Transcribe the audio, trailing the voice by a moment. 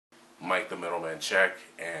Mike the Middleman Check,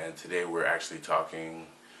 and today we're actually talking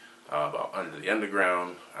about Under the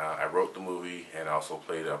Underground. I wrote the movie and also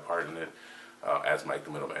played a part in it as Mike the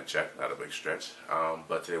Middleman Check, not a big stretch.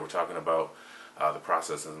 But today we're talking about the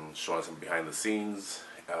process and showing some behind the scenes.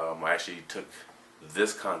 I actually took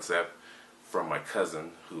this concept from my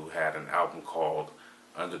cousin who had an album called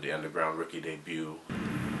Under the Underground Rookie Debut.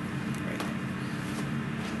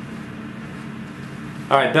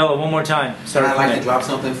 Alright, Bella, one more time. I'd like to drop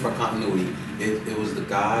something for continuity. It was the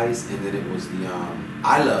guys, and then it was the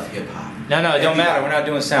I love hip hop. No, it don't matter. We're not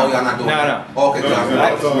doing sound. Oh, y'all not doing that? No. Okay, I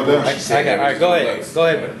got. All right, go ahead. Go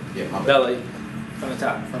ahead. Yeah, Bella, from the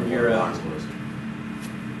top, from your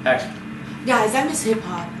action. Guys, I miss hip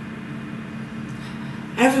hop.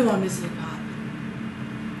 Everyone misses hip hop.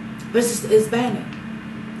 But it's banned.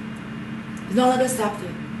 It's no longer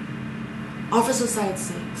accepted. All for society's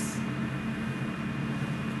sakes.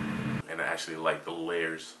 And I actually like the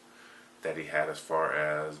layers that he had as far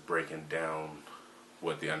as breaking down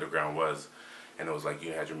what the underground was. And it was like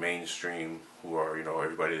you had your mainstream, who are,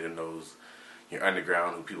 everybody that knows, your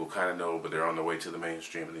underground, who people kind of know, but they're on their way to the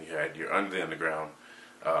mainstream. And then you had your under the underground,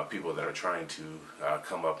 people that are trying to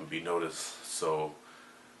come up and be noticed. So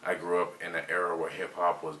I grew up in an era where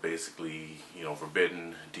hip-hop was basically,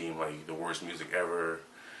 forbidden, deemed like the worst music ever.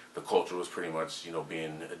 The culture was pretty much,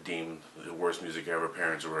 being deemed the worst music ever.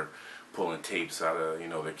 Parents were pulling tapes out of,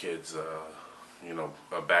 their kids'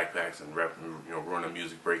 backpacks and running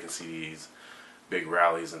music, breaking CDs, big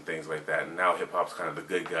rallies and things like that. And now hip-hop's kind of the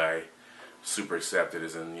good guy, super accepted,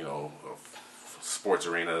 is in, sports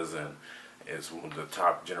arenas, and it's the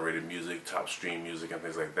top generated music, top stream music and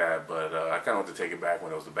things like that. But I kind of want to take it back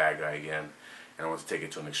when it was the bad guy again. And I want to take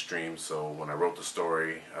it to an extreme. So when I wrote the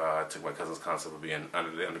story, I took my cousin's concept of being under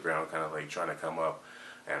the underground, kind of like trying to come up,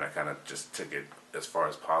 and I kind of just took it as far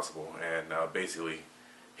as possible. And basically,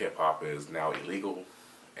 hip-hop is now illegal,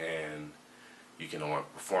 and you can only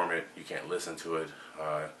perform it, you can't listen to it.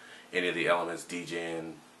 Any of the elements,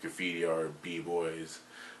 DJing, graffiti art, b-boys,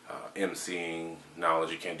 MCing, knowledge,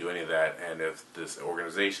 you can't do any of that. And if this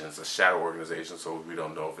organization, it's a shadow organization, so we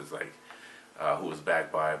don't know if it's like who is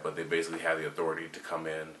backed by it, but they basically have the authority to come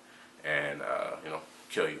in and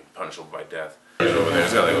kill you, punishable by death. Over there,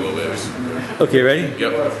 it's got like a little bit. Okay, ready?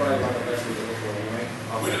 Yep.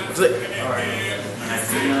 Flip.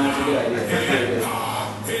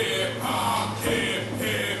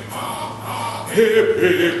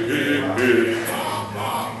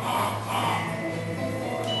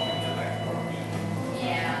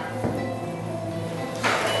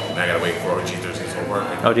 I gotta wait for our G13 to work.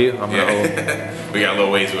 Oh, do you? I'm gonna hold. We got a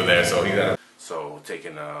little ways over there, so he got. So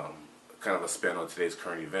taking kind of a spin on today's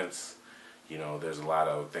current events. There's a lot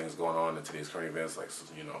of things going on in today's current events, like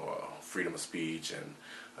freedom of speech and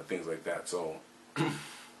things like that. So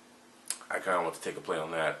I kind of want to take a play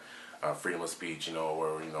on that freedom of speech.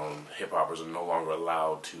 Where hip hoppers are no longer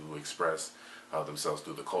allowed to express themselves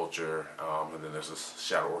through the culture, and then there's this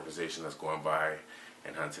shadow organization that's going by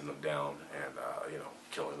and hunting them down and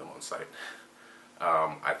killing them on sight.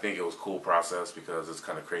 I think it was a cool process because it's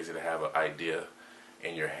kind of crazy to have an idea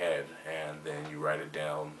in your head and then you write it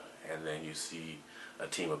down and then you see a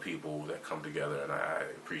team of people that come together, and I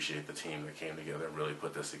appreciate the team that came together and really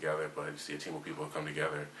put this together. But you see a team of people that come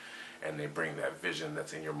together and they bring that vision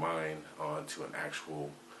that's in your mind onto an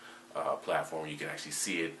actual platform. You can actually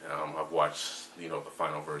see it. I've watched the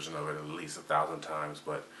final version of it at least 1,000 times,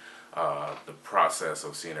 but the process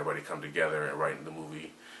of seeing everybody come together and writing the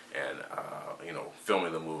movie and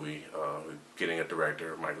filming the movie, getting a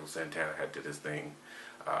director, Michael Santana did his thing,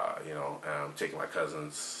 taking my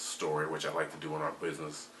cousin's story, which I like to do in our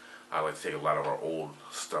business. I like to take a lot of our old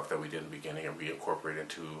stuff that we did in the beginning and reincorporate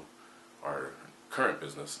into our current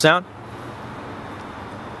business. Sound?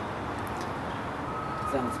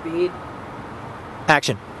 Sound speed.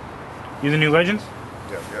 Action. You the new legends?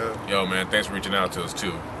 Yeah. Yo, man, thanks for reaching out to us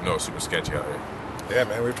too. It's super sketchy out here. Yeah,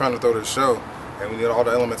 man, we're trying to throw this show, and we need all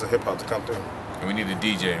the elements of hip-hop to come through. And we need a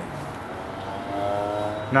DJ.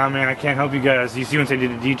 Nah, man, I can't help you guys. You see, once I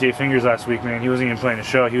did the DJ Fingers last week, man, he wasn't even playing the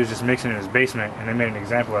show. He was just mixing in his basement, and they made an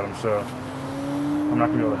example out of him, so I'm not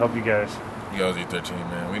going to be able to help you guys. You guys G13,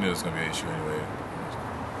 man. We knew this was going to be an issue anyway.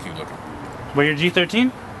 Keep looking. Wait, you're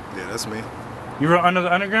G13? Yeah, that's me. You wrote Under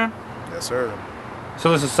the Underground? Yes, sir.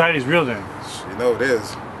 So the society's real then? You know it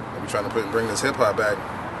is. We're trying to bring this hip-hop back.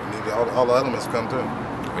 We need all the elements to come through.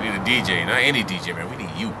 We need a DJ, not any DJ, man. We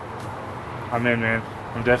need you. I'm in, man.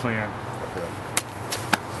 I'm definitely in. Okay.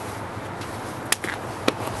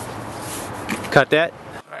 Cut that.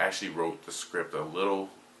 I actually wrote the script a little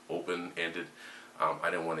open-ended. I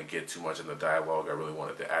didn't want to get too much in the dialogue. I really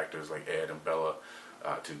wanted the actors like Ed and Bella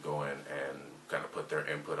to go in and kind of put their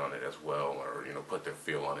input on it as well, or put their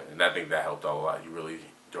feel on it. And I think that helped out a lot.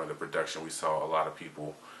 During the production, we saw a lot of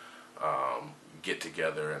people get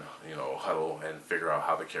together and huddle and figure out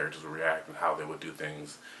how the characters would react and how they would do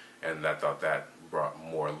things. And I thought that brought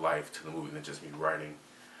more life to the movie than just me writing.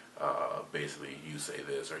 Basically, you say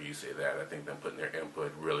this or you say that. I think them putting their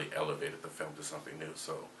input really elevated the film to something new.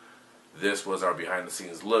 So this was our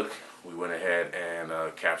behind-the-scenes look. We went ahead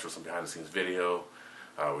and captured some behind-the-scenes video.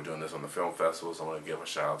 We're doing this on the film festival, so I want to give a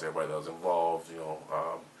shout out to everybody that was involved.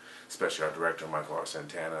 Especially our director, Michael R.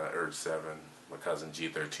 Santana, Urge 7, my cousin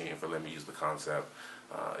G13 for letting me use the concept.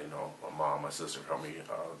 My mom, my sister helped me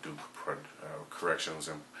do corrections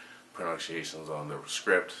and pronunciations on the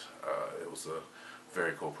script. It was a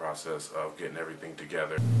very cool process of getting everything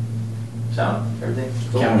together. Sound, everything?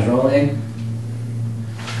 Cool. Camera's rolling.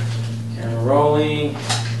 Camera rolling.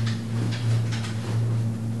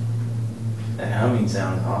 That humming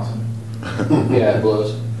sounds awesome. Yeah, it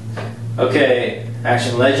blows. Okay,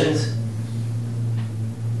 Action Legends.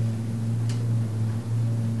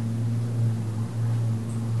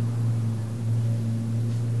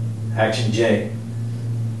 Action J.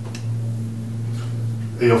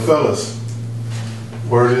 Hey, yo, fellas.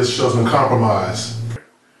 Word is show's been compromised.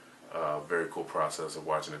 Very cool process of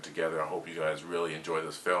watching it together. I hope you guys really enjoy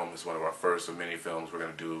this film. It's one of our first of many films. We're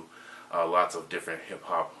going to do lots of different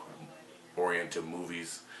hip-hop oriented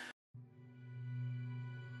movies.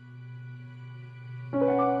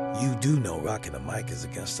 You do know rocking the mic is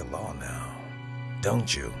against the law now,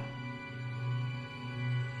 don't you?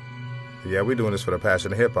 Yeah, we're doing this for the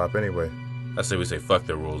passion of hip-hop anyway. I say we say fuck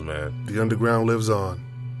the rules, man. The underground lives on.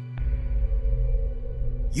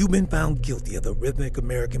 You've been found guilty of the Rhythmic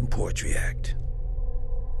American Poetry Act.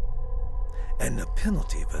 And the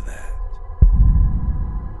penalty for that.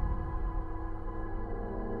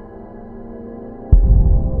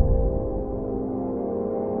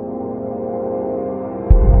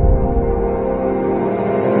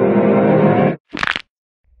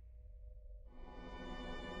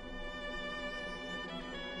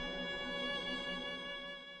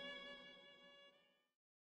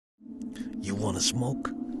 You wanna smoke?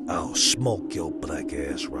 I'll smoke your black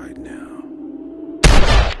ass right now.